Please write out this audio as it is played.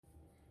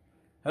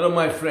Hello,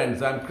 my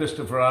friends. I'm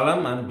Christopher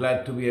Alam. I'm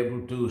glad to be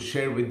able to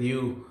share with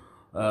you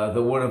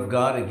the Word of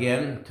God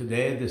again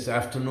today, this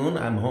afternoon.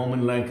 I'm home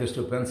in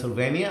Lancaster,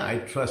 Pennsylvania. I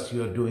trust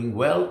you are doing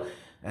well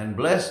and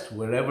blessed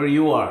wherever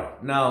you are.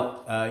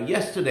 Now,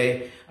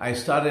 yesterday I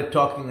started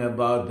talking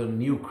about the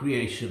new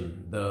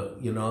creation,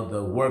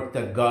 the work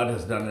that God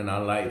has done in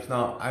our lives.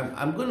 Now,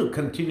 I'm going to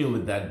continue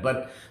with that,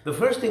 but the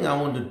first thing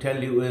I want to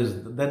tell you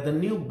is that the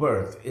new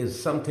birth is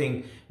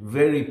something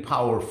very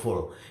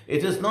powerful.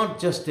 It is not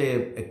just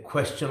a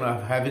question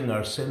of having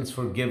our sins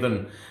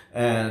forgiven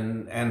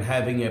and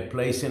having a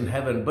place in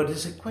heaven, but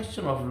it's a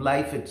question of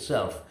life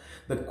itself,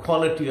 the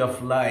quality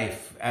of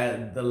life,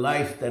 the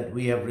life that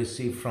we have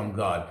received from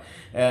God.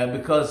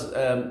 Because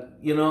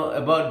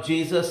about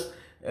Jesus,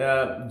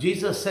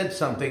 Jesus said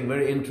something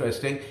very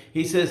interesting.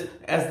 He says,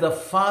 as the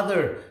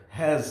Father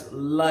has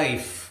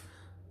life,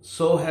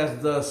 so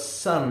has the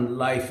Son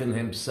life in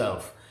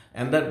himself.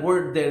 And that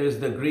word there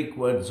is the Greek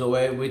word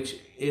zoe, which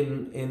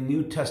in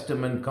New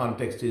Testament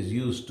context is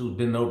used to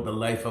denote the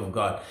life of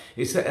God.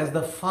 He says, as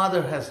the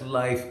Father has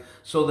life,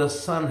 so the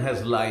Son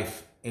has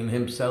life in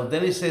himself.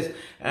 Then he says,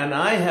 and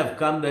I have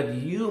come that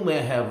you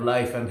may have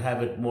life and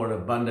have it more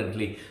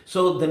abundantly.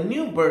 So the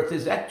new birth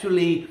is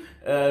actually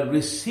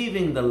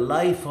receiving the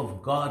life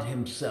of God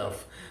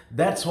himself.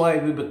 That's why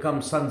we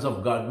become sons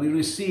of God. We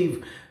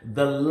receive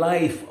the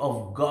life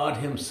of God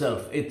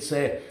himself.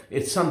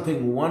 It's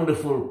something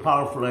wonderful,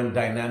 powerful, and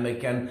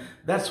dynamic. And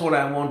that's what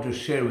I want to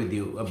share with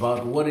you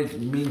about what it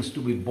means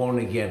to be born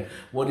again,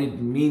 what it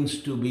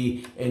means to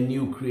be a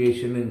new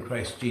creation in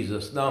Christ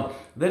Jesus. Now,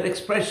 that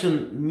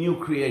expression, new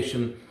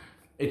creation,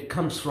 it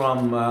comes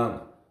from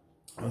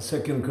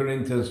 2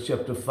 Corinthians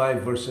chapter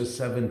 5, verses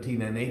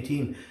 17 and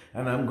 18.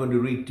 And I'm going to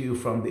read to you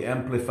from the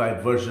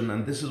Amplified Version.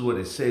 And this is what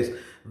it says.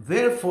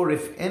 Therefore,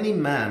 if any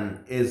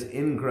man is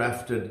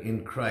engrafted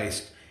in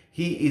Christ,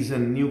 he is a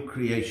new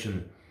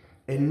creation,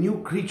 a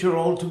new creature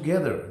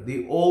altogether.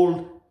 The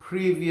old,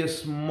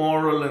 previous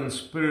moral and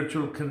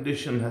spiritual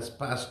condition has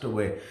passed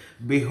away.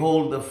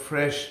 Behold, the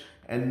fresh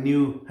and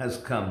new has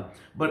come.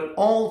 But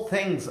all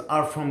things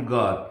are from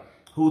God,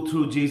 who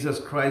through Jesus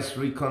Christ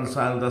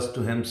reconciled us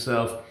to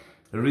himself,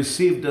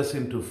 received us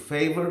into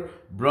favor,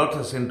 brought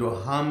us into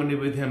harmony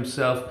with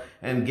himself,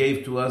 and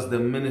gave to us the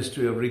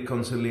ministry of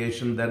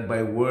reconciliation, that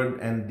by word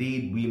and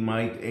deed we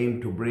might aim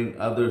to bring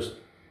others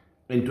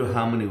into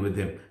harmony with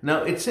him.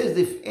 Now it says,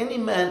 if any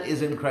man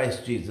is in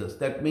Christ Jesus,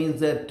 that means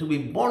that to be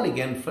born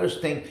again,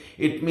 first thing,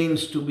 it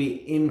means to be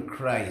in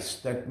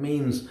Christ. That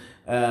means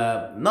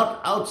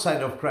not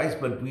outside of Christ,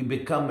 but we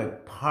become a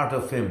part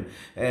of him.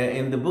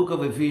 In the book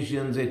of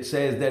Ephesians, it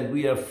says that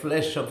we are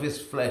flesh of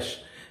his flesh.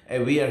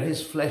 We are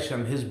his flesh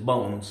and his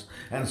bones.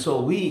 And so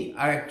we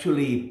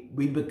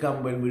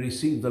become, when we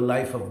receive the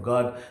life of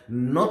God,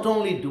 not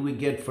only do we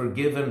get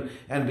forgiven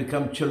and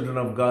become children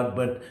of God,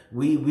 but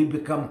we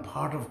become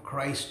part of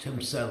Christ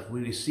himself.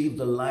 We receive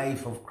the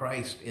life of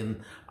Christ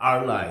in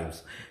our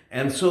lives.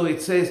 And so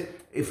it says,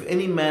 if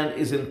any man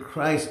is in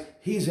Christ,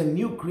 he's a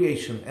new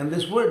creation. And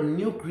this word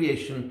new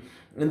creation,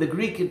 in the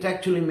Greek, it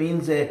actually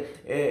means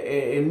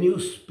a new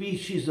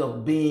species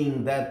of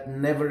being that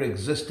never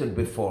existed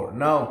before.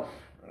 Now,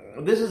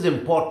 this is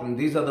important.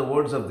 These are the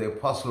words of the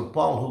Apostle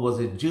Paul, who was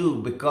a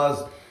Jew,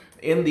 because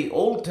in the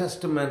Old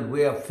Testament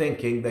way of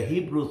thinking, the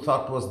Hebrew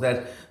thought was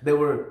that there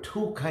were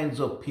two kinds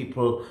of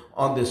people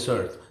on this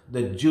earth,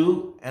 the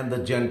Jew and the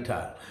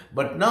Gentile.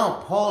 But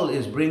now Paul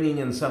is bringing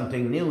in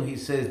something new. He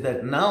says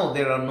that now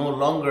there are no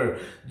longer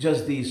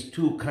just these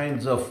two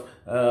kinds of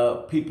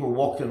people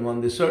walking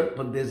on this earth,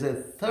 but there's a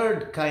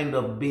third kind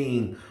of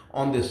being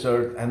on this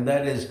earth, and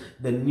that is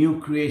the new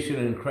creation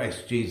in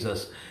Christ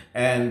Jesus.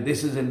 And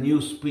this is a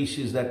new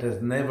species that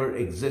has never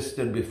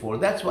existed before.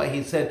 That's why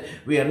he said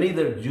we are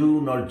neither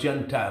Jew nor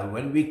Gentile.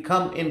 When we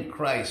come in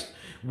Christ,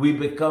 we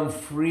become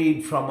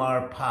freed from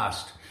our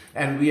past,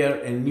 and we are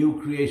a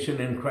new creation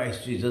in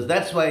Christ Jesus.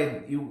 That's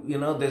why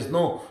there's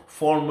no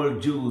former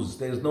Jews,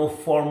 there's no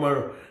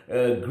former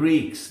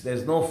Greeks,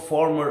 there's no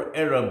former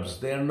Arabs,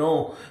 there are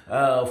no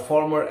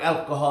former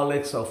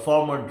alcoholics or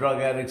former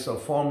drug addicts or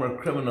former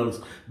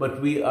criminals,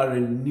 but we are a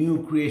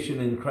new creation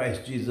in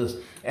Christ Jesus,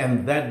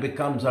 and that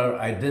becomes our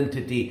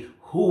identity,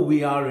 who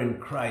we are in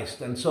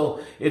Christ. And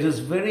so it is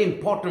very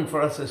important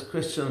for us as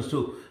Christians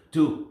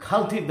to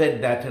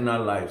cultivate that in our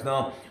lives.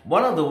 Now,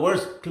 one of the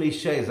worst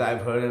cliches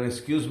I've heard, and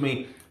excuse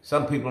me,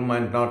 some people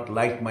might not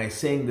like my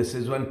saying this,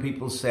 is when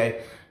people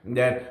say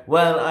that,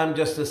 well, I'm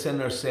just a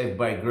sinner saved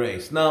by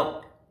grace.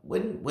 Now,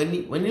 when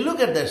you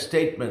look at that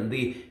statement,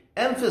 the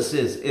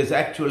emphasis is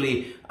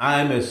actually,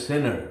 I'm a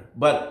sinner.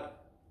 But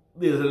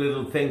there's a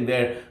little thing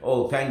there,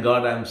 oh, thank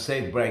God I'm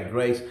saved by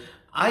grace.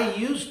 I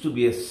used to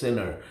be a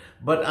sinner,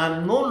 but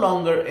I'm no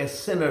longer a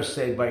sinner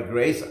saved by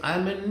grace.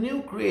 I'm a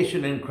new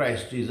creation in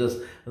Christ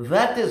Jesus.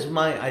 That is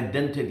my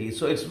identity.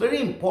 So it's very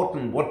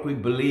important what we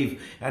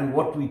believe and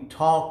what we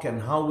talk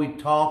and how we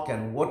talk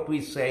and what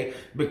we say,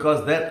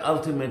 because that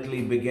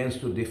ultimately begins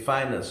to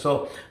define us.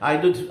 So I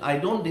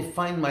don't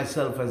define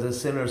myself as a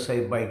sinner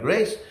saved by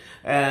grace,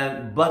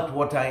 but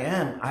what I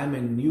am, I'm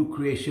a new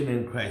creation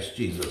in Christ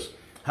Jesus.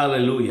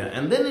 Hallelujah.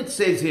 And then it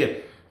says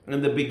here,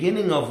 in the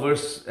beginning of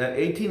verse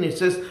 18, it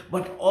says,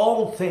 but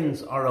all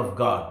things are of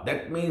God.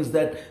 That means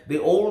that the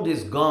old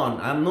is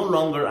gone. I'm not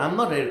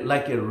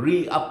like a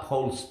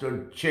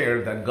reupholstered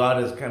chair that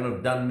God has kind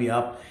of done me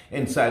up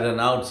inside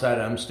and outside.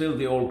 I'm still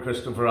the old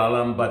Christopher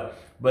Alam, but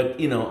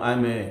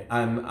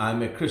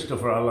I'm a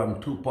Christopher Alam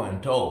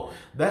 2.0.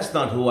 That's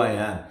not who I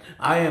am.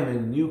 I am a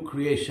new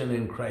creation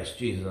in Christ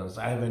Jesus.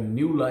 I have a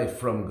new life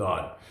from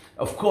God.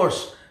 Of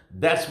course,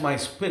 that's my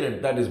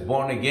spirit that is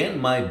born again.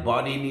 My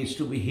body needs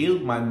to be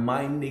healed. My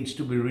mind needs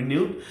to be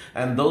renewed.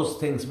 And those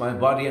things, my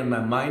body and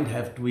my mind,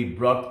 have to be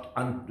brought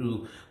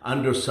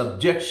under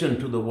subjection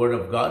to the Word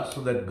of God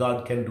so that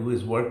God can do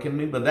His work in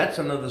me. But that's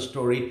another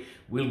story.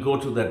 We'll go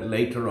to that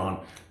later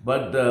on.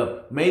 But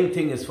the main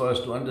thing is for us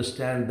to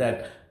understand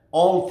that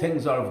all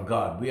things are of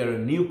God. We are a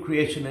new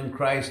creation in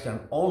Christ,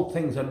 and all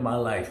things in my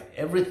life,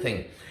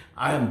 everything,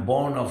 I am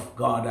born of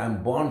God.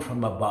 I'm born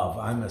from above.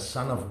 I'm a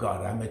son of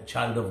God. I'm a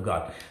child of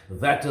God.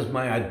 That is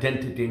my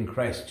identity in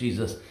Christ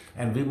Jesus.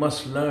 And we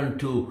must learn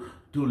to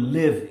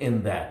live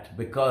in that,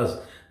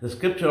 because the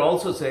scripture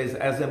also says,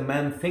 as a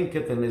man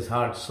thinketh in his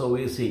heart, so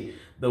is he.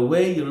 The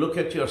way you look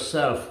at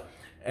yourself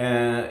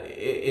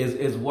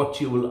is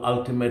what you will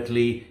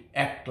ultimately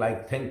act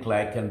like, think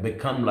like, and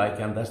become like,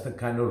 and that's the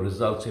kind of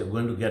results you're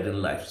going to get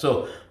in life.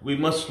 So we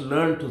must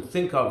learn to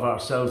think of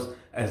ourselves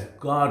as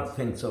God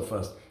thinks of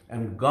us.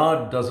 And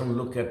God doesn't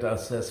look at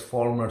us as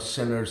former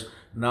sinners,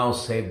 now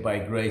saved by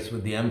grace,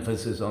 with the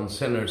emphasis on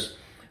sinners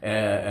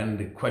and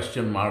the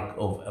question mark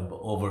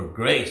over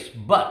grace.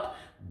 But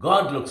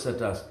God looks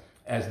at us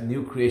as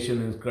new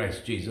creation in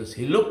Christ Jesus.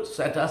 He looks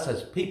at us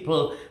as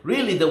people.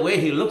 Really, the way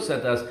He looks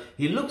at us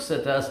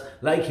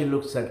like He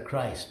looks at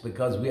Christ,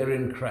 because we are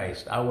in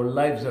Christ. Our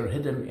lives are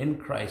hidden in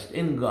Christ,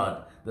 in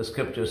God. The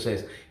scripture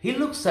says He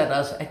looks at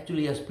us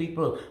actually as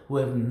people who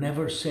have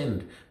never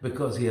sinned,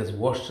 because He has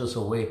washed us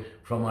away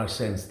from our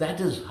sins. That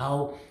is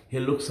how He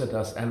looks at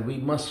us, and we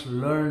must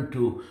learn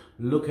to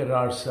look at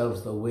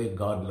ourselves the way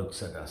God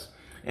looks at us.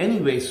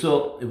 Anyway,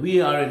 so we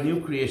are a new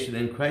creation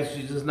in Christ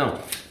Jesus. Now,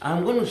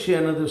 I'm going to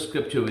share another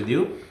scripture with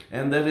you,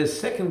 and that is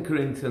 2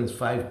 Corinthians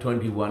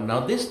 5:21.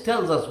 Now, this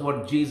tells us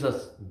what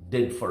Jesus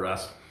did for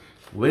us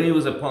when He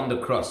was upon the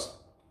cross.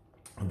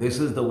 This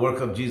is the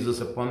work of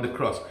Jesus upon the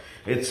cross.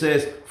 It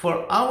says,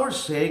 for our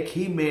sake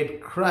He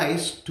made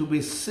Christ to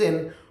be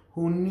sin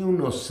who knew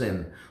no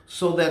sin,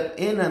 so that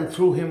in and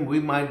through Him we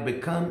might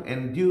become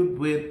endued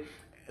with,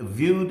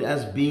 viewed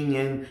as being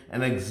in,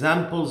 and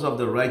examples of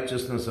the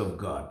righteousness of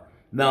God.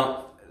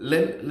 Now,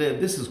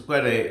 this is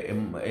quite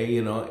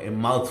a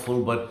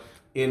mouthful, but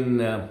in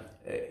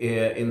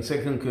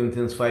 2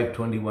 Corinthians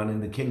 5:21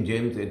 in the King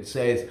James, it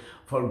says,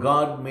 for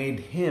God made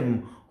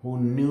Him who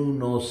knew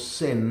no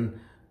sin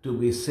to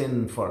be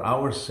sin for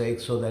our sake,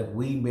 so that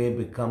we may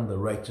become the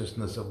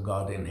righteousness of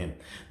God in Him.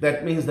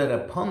 That means that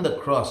upon the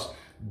cross,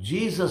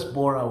 Jesus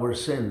bore our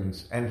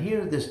sins. And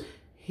hear this,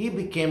 He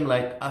became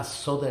like us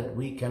so that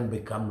we can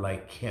become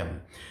like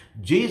Him.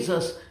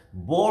 Jesus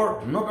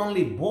not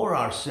only bore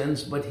our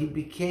sins, but He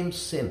became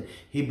sin.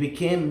 He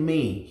became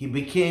me. He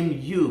became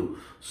you,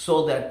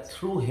 so that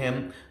through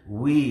Him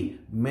we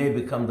may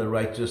become the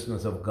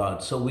righteousness of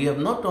God. So we have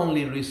not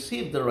only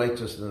received the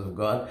righteousness of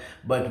God,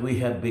 but we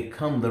have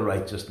become the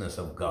righteousness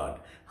of God.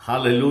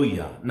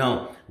 Hallelujah.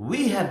 Now,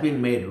 we have been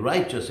made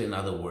righteous, in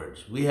other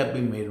words. We have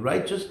been made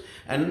righteous,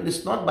 and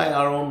it's not by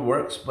our own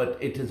works, but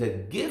it is a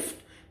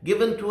gift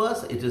given to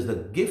us. It is the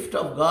gift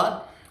of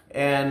God.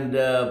 And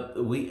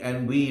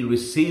we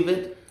receive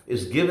it.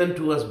 It's given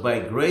to us by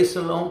grace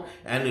alone,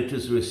 and it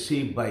is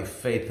received by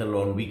faith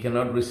alone. We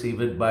cannot receive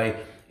it by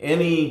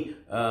any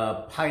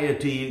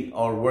piety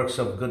or works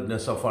of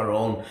goodness of our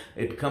own.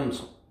 It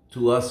comes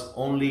to us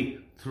only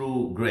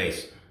through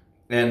grace,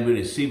 and we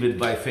receive it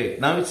by faith.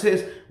 Now it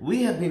says,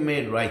 we have been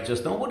made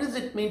righteous. Now, what does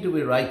it mean to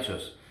be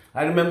righteous?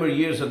 I remember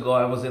years ago,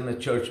 I was in a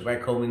church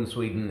back home in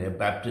Sweden, a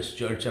Baptist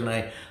church, and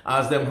I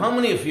asked them, how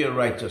many of you are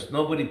righteous?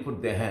 Nobody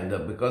put their hand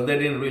up, because they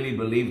didn't really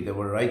believe they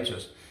were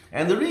righteous.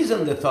 And the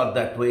reason they thought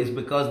that way is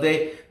because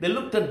they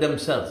looked at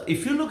themselves.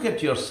 If you look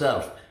at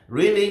yourself,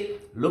 really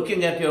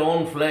looking at your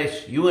own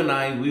flesh, you and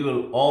I, we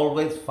will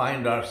always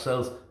find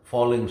ourselves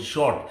falling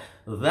short.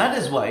 That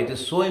is why it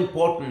is so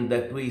important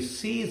that we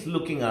cease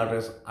looking at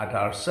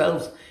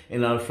ourselves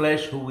in our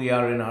flesh, who we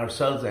are in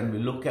ourselves, and we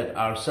look at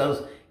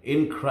ourselves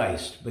in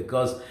Christ.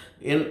 Because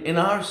in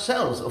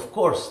ourselves, of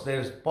course,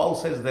 Paul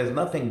says there's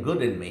nothing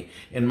good in me.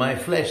 In my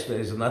flesh there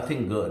is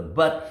nothing good.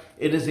 But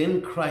it is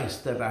in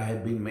Christ that I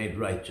have been made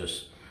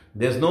righteous.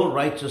 There's no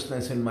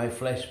righteousness in my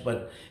flesh,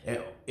 but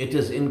it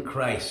is in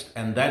Christ.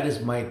 And that is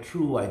my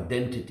true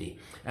identity.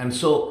 And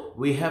so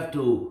we have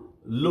to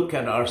look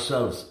at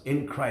ourselves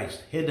in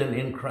Christ, hidden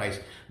in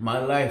Christ. My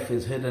life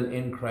is hidden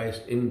in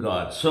Christ, in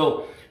God.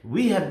 So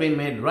we have been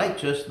made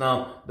righteous.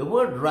 Now, the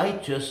word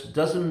righteous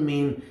doesn't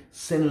mean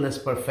sinless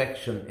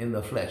perfection in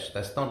the flesh.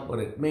 That's not what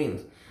it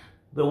means.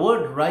 The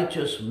word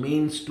righteous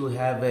means to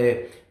have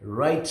a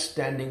right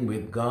standing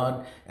with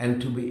God and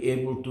to be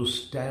able to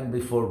stand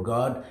before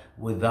God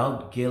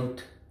without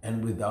guilt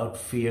and without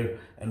fear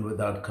and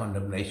without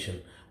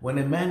condemnation. When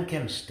a man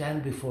can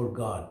stand before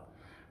God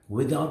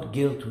without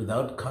guilt,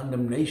 without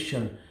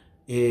condemnation,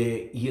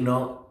 he's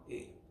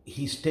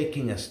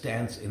taking a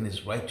stance in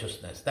his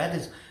righteousness. That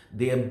is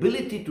the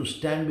ability to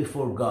stand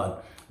before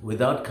God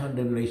without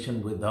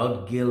condemnation,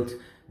 without guilt,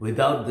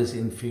 without this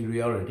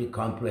inferiority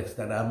complex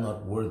that I'm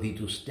not worthy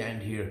to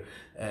stand here.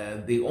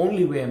 The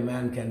only way a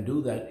man can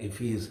do that if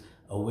he is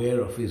aware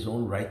of his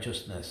own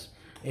righteousness.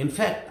 In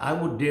fact, I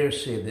would dare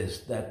say this,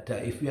 that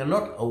if we are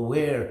not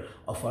aware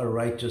of our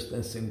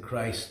righteousness in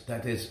Christ,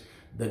 that is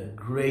the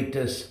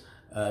greatest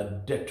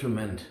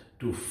detriment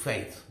to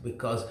faith,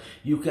 because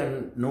you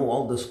can know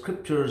all the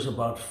scriptures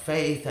about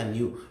faith and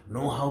you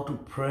know how to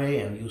pray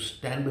and you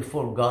stand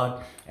before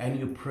God and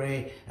you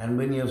pray, and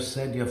when you have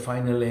said your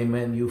final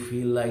amen, you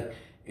feel like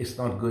it's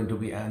not going to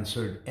be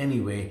answered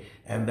anyway,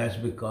 and that's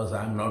because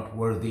I'm not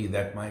worthy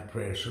that my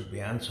prayer should be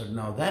answered.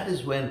 Now that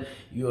is when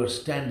you are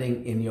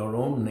standing in your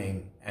own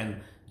name,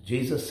 and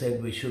Jesus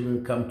said we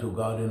shouldn't come to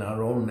God in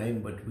our own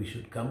name, but we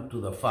should come to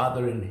the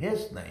Father in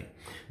His name,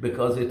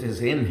 because it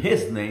is in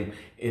His name,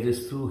 it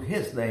is through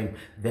His name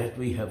that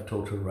we have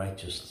total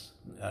righteousness,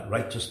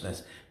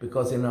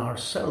 because in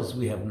ourselves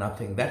we have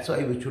nothing. That's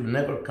why we should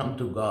never come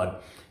to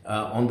God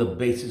on the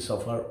basis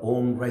of our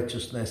own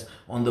righteousness,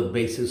 on the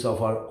basis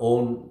of our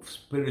own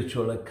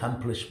spiritual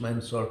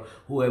accomplishments or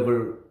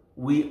whoever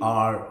we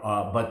are,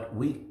 but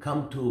we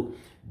come to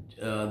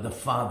the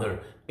Father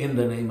in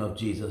the name of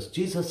Jesus.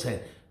 Jesus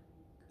said,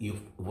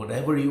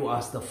 whatever you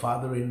ask the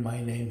Father in my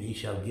name, He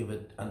shall give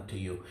it unto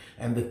you.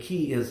 And the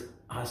key is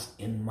ask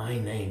in my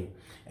name.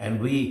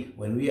 And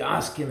when we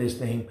ask in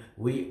His name,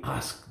 we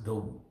ask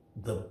the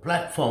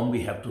platform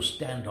we have to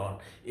stand on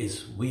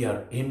is we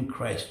are in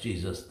Christ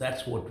Jesus.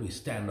 That's what we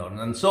stand on.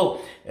 And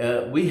so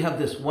we have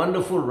this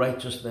wonderful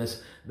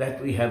righteousness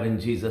that we have in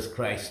Jesus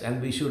Christ,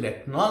 and we should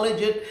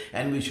acknowledge it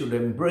and we should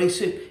embrace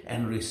it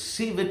and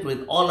receive it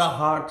with all our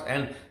heart,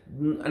 and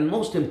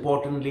most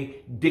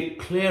importantly,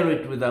 declare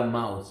it with our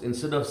mouths.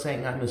 Instead of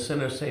saying, I'm a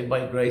sinner saved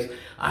by grace,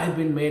 I've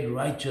been made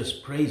righteous,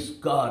 praise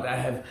God, I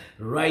have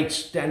right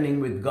standing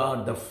with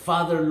God. The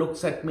Father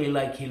looks at me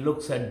like He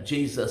looks at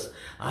Jesus.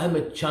 I'm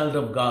a child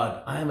of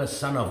God, I'm a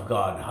son of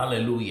God.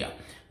 Hallelujah.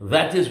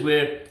 That is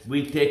where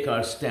we take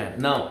our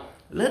stand. Now,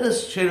 let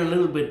us share a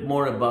little bit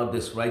more about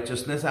this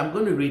righteousness. I'm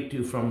going to read to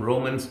you from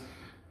Romans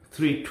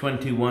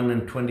 3:21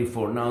 and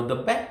 24. Now, the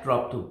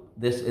backdrop to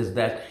this is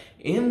that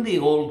in the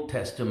Old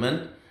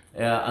Testament,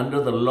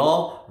 under the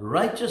law,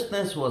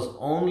 righteousness was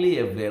only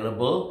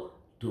available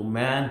to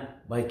man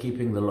by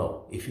keeping the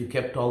law. If you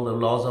kept all the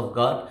laws of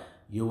God,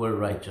 you were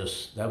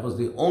righteous. That was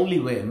the only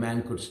way a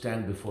man could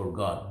stand before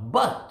God.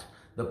 But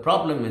the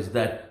problem is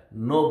that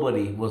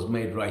nobody was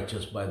made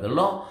righteous by the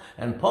law.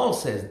 And Paul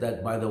says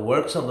that by the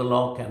works of the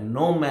law can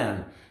no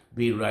man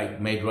be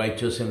made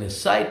righteous in his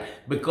sight,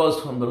 because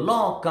from the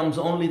law comes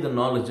only the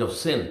knowledge of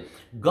sin.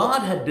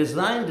 God had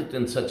designed it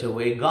in such a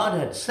way. God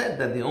had said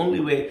that the only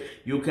way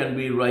you can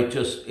be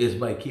righteous is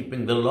by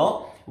keeping the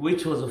law,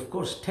 which was, of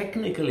course,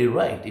 technically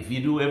right. If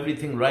you do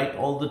everything right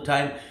all the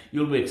time,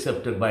 you'll be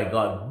accepted by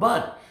God.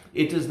 But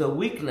it is the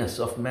weakness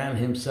of man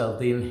himself,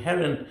 the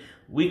inherent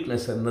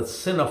weakness and the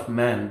sin of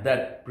man,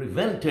 that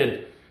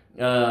prevented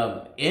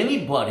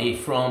anybody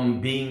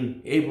from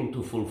being able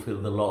to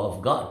fulfill the law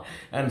of God.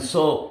 And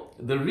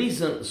the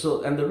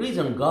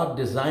reason God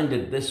designed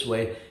it this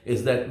way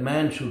is that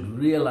man should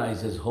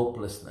realize his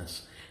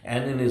hopelessness,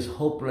 and in his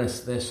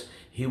hopelessness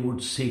he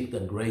would seek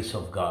the grace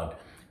of God.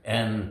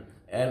 And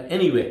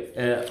anyway,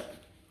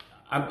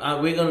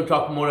 we're going to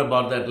talk more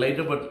about that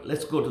later, but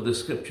let's go to the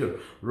scripture,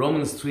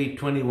 Romans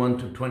 3:21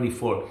 to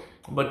 24.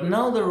 But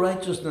now the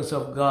righteousness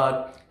of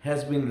God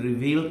has been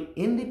revealed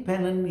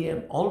independently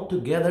and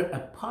altogether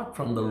apart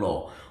from the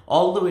law,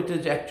 although it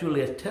is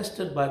actually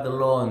attested by the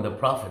law and the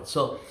prophets.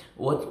 So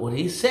what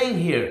he's saying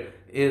here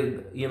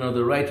is,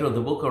 the writer of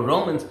the book of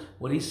Romans,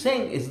 what he's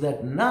saying is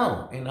that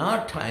now, in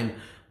our time,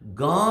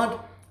 God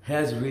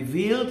has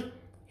revealed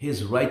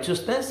His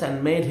righteousness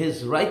and made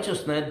His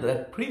righteousness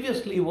that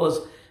previously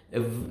was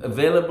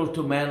available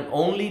to man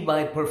only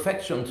by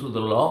perfection through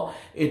the law.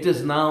 It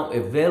is now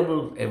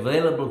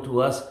available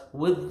to us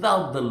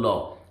without the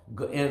law.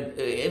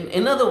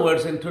 In other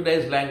words, in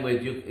today's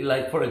language,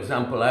 like for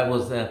example, I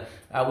was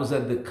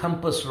at the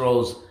Compass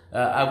Rose.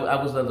 I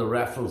was at the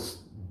Raffles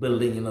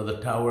building,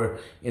 the tower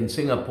in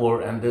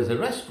Singapore, and there's a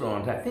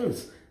restaurant. I think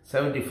it's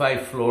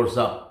 75 floors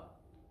up,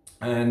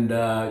 and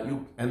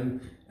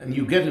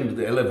you get into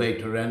the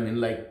elevator, and in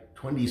like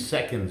 20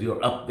 seconds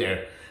you're up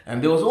there.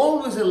 And there was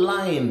always a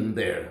line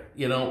there,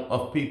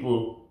 of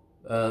people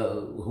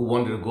who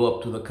wanted to go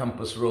up to the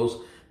Compass Rose,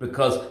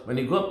 because when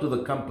you go up to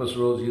the Compass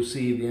Rose, you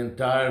see the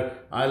entire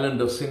island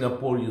of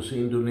Singapore, you see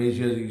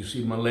Indonesia, you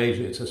see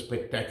Malaysia. It's a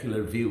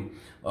spectacular view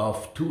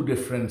of 2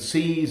 different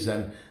seas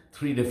and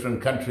 3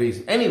 different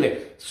countries.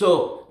 Anyway,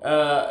 so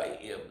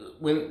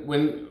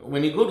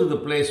when you go to the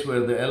place where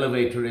the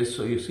elevator is,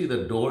 so you see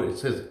the door, it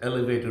says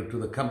elevator to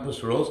the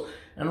Compass Rose,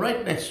 and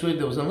right next to it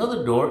there was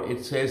another door,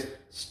 it says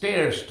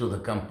stairs to the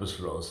compass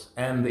rose.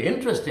 And the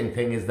interesting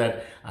thing is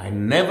that I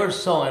never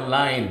saw a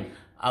line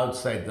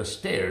outside the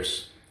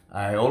stairs.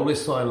 I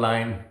always saw a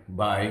line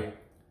by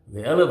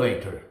the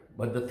elevator.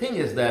 But the thing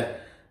is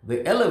that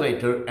the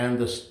elevator and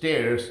the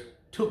stairs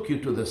took you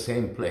to the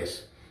same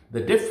place.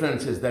 The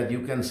difference is that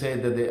you can say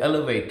that the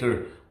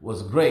elevator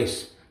was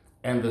grace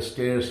and the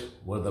stairs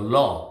were the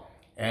law.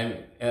 And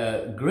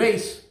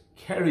grace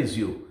carries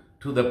you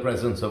to the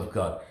presence of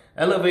God.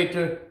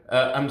 Elevator,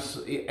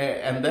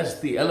 and that's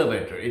the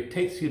elevator. It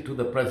takes you to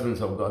the presence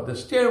of God. The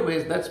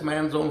stairways, that's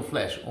man's own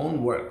flesh,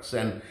 own works.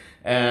 And,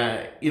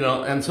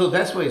 and so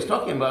that's what he's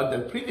talking about,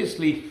 that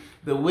previously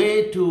the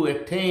way to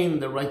attain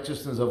the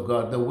righteousness of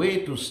God, the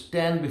way to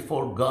stand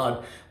before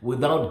God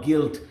without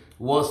guilt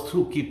was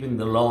through keeping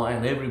the law,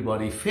 and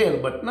everybody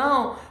failed. But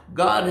now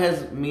God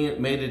has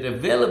made it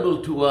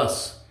available to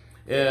us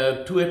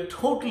to a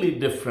totally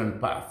different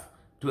path,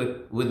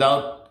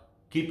 without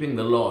keeping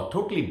the law,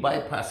 totally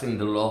bypassing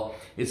the law.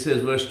 It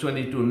says, verse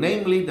 22,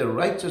 namely the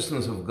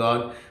righteousness of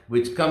God,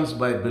 which comes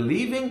by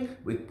believing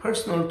with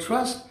personal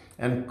trust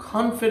and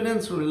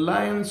confidence,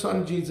 reliance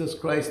on Jesus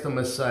Christ the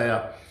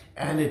Messiah.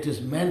 And it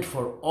is meant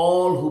for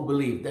all who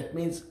believe. That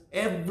means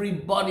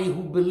everybody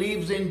who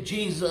believes in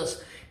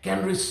Jesus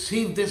can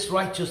receive this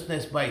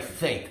righteousness by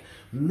faith.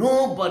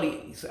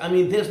 Nobody,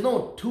 there's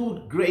no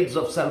two grades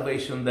of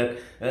salvation. That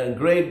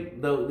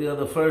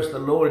the first, the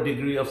lower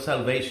degree of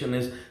salvation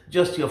is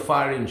just your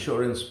fire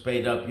insurance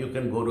paid up, you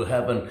can go to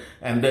heaven.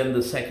 And then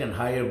the second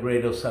higher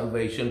grade of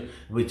salvation,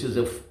 which is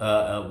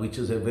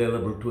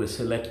available to a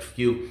select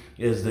few,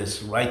 is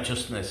this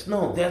righteousness.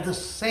 No, they're the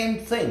same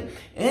thing.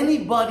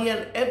 Anybody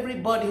and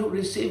everybody who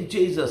received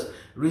Jesus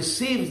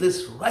receives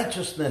this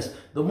righteousness.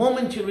 The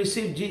moment you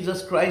receive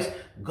Jesus Christ,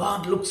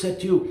 God looks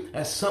at you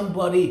as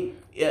somebody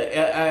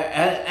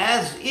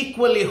as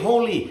equally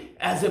holy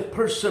as a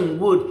person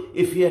would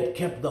if he had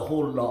kept the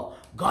whole law.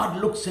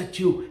 God looks at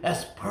you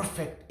as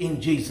perfect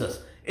in Jesus.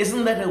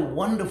 Isn't that a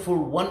wonderful,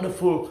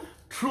 wonderful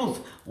truth?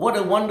 What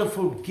a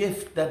wonderful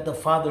gift that the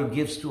Father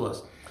gives to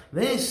us.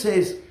 Then he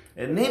says,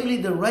 namely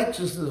the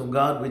righteousness of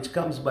God, which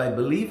comes by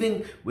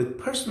believing with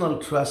personal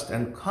trust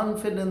and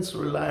confidence,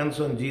 reliance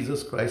on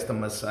Jesus Christ the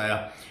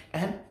Messiah.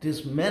 And it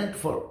is meant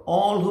for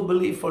all who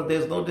believe, for there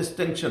is no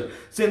distinction,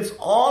 since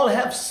all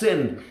have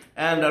sinned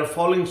and are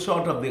falling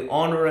short of the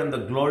honor and the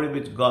glory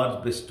which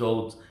God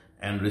bestows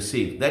and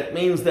receives. That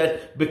means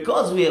that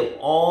because we have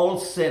all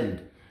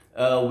sinned,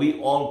 we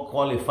all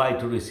qualify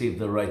to receive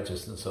the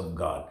righteousness of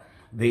God.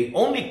 The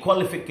only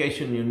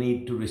qualification you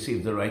need to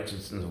receive the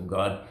righteousness of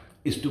God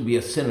is to be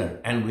a sinner,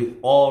 and we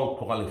all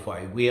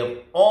qualify. We have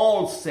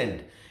all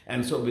sinned.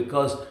 And so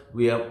because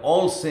we have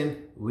all sinned,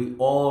 we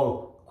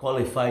all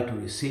qualify to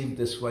receive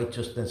this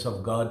righteousness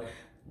of God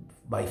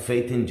by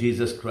faith in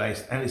Jesus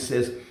Christ. And it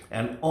says,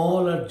 and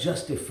all are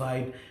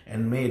justified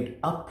and made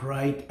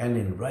upright and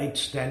in right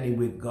standing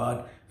with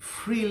God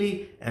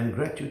freely and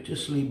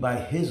gratuitously by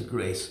His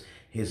grace,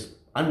 His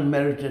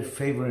unmerited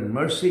favor and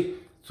mercy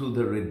through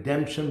the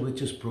redemption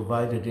which is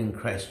provided in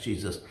Christ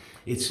Jesus.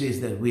 It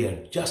says that we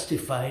are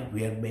justified,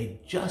 we are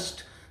made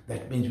just.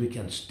 That means we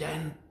can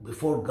stand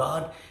before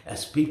God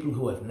as people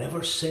who have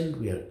never sinned.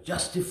 We are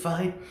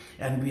justified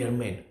and we are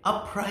made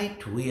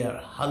upright. We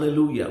are,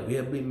 hallelujah, we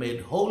have been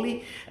made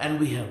holy and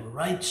we have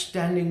right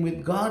standing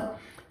with God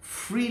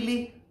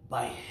freely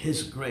by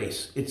His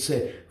grace. It's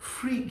a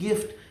free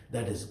gift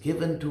that is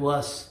given to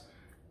us,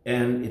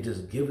 and it is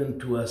given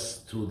to us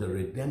through the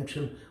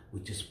redemption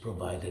which is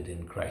provided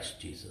in Christ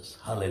Jesus.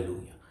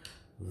 Hallelujah.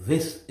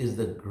 This is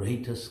the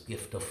greatest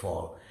gift of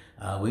all.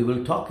 We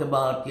will talk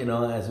about,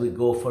 as we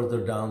go further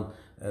down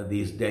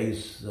these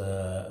days,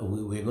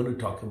 we're going to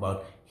talk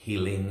about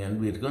healing, and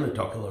we're going to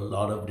talk about a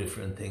lot of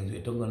different things.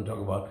 We're going to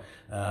talk about,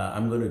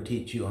 I'm going to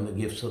teach you on the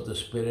gifts of the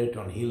Spirit,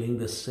 on healing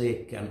the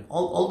sick, and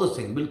all those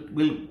things.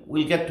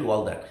 We'll get to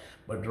all that.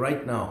 But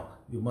right now,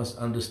 you must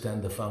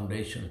understand the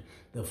foundation.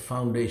 The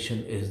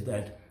foundation is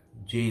that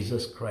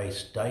Jesus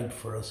Christ died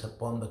for us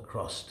upon the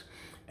cross.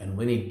 And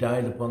when He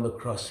died upon the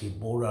cross, He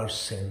bore our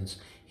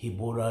sins. He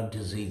bore our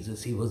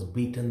diseases. He was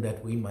beaten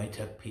that we might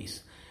have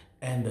peace.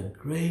 And the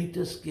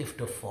greatest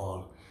gift of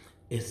all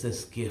is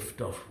this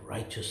gift of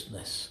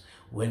righteousness.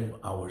 When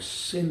our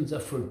sins are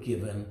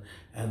forgiven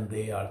and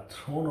they are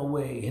thrown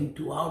away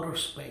into outer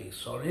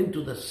space or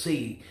into the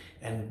sea,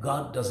 and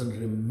God doesn't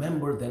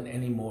remember them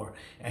anymore,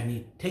 and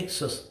He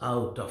takes us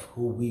out of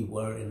who we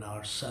were in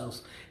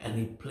ourselves and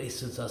He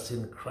places us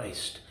in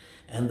Christ.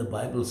 And the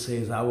Bible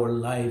says our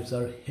lives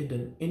are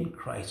hidden in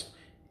Christ,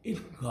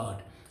 in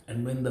God.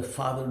 And when the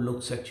Father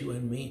looks at you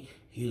and me,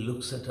 He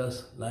looks at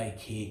us like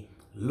He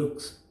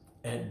looks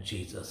at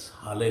Jesus.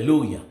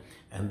 Hallelujah.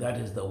 And that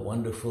is the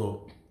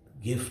wonderful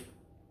gift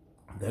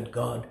that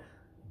God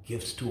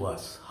gives to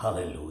us.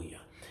 Hallelujah.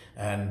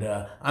 And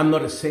I'm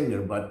not a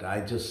singer, but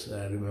I just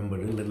remember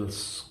a little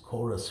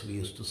chorus we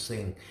used to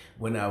sing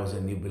when I was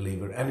a new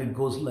believer. And it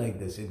goes like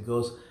this. It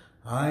goes,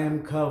 I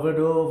am covered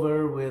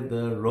over with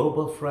the robe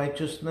of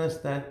righteousness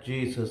that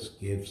Jesus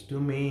gives to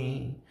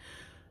me.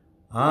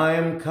 I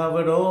am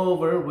covered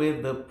over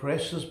with the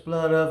precious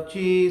blood of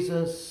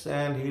Jesus,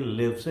 and He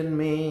lives in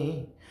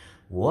me.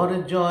 What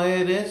a joy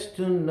it is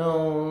to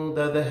know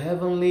that the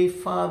Heavenly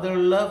Father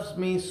loves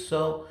me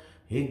so.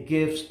 He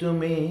gives to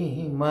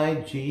me my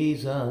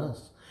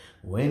Jesus.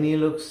 When He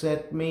looks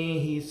at me,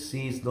 He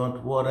sees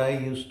not what I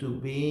used to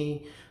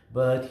be,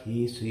 but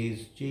He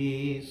sees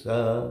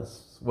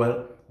Jesus.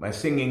 Well, my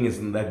singing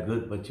isn't that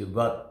good, but you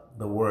got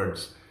the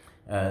words.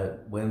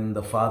 When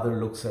the Father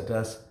looks at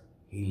us,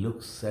 He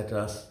looks at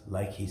us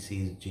like He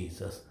sees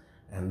Jesus.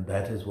 And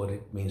that is what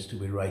it means to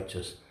be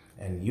righteous.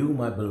 And you,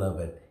 my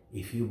beloved,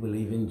 if you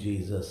believe in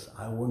Jesus,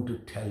 I want to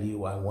tell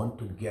you, I want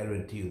to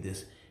guarantee you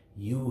this.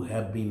 You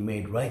have been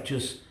made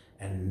righteous,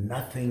 and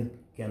nothing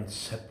can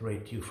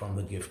separate you from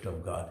the gift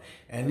of God.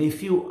 And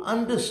if you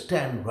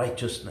understand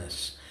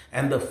righteousness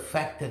and the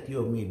fact that you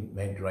have been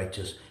made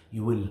righteous,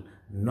 you will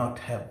not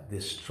have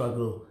this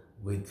struggle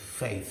with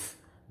faith,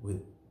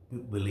 with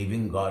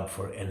believing God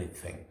for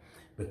anything,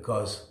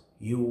 because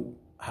you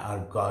are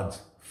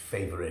God's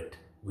favorite.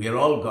 We are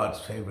all God's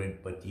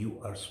favorite, but you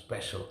are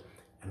special,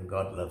 and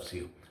God loves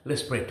you.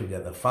 Let's pray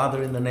together.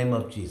 Father, in the name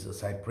of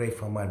Jesus, I pray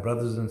for my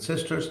brothers and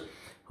sisters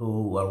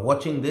who are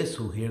watching this,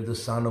 who hear the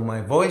sound of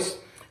my voice.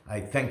 I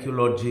thank you,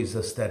 Lord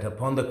Jesus, that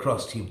upon the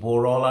cross you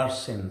bore all our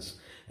sins,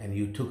 and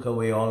you took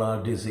away all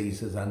our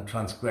diseases and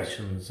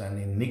transgressions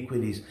and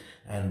iniquities,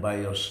 and by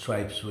your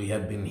stripes we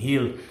have been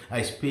healed.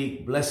 I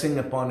speak blessing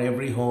upon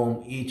every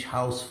home, each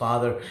house,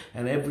 Father,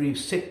 and every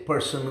sick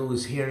person who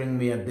is hearing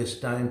me at this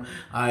time.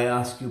 I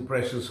ask you,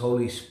 precious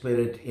Holy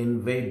Spirit,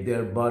 invade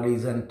their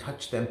bodies and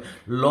touch them.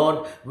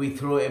 Lord, we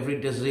throw every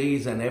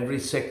disease and every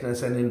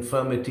sickness and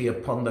infirmity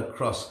upon the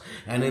cross,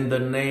 and in the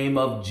name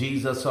of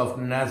Jesus of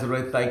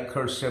Nazareth, I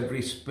curse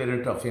every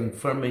spirit of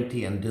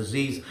infirmity and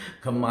disease,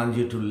 command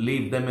you to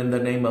leave them in the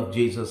name of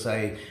Jesus.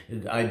 I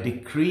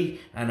decree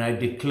and I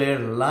declare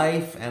life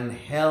and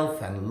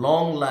health and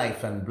long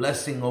life and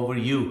blessing over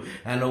you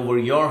and over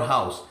your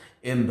house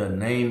in the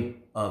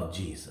name of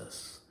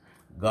Jesus.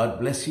 God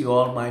bless you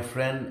all, my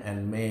friend,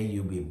 and may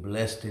you be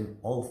blessed in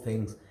all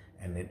things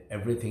and in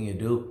everything you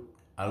do.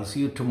 I'll see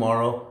you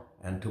tomorrow,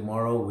 and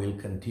tomorrow we'll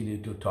continue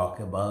to talk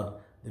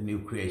about the new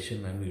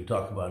creation, and we'll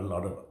talk about a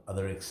lot of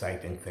other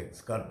exciting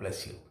things. God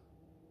bless you.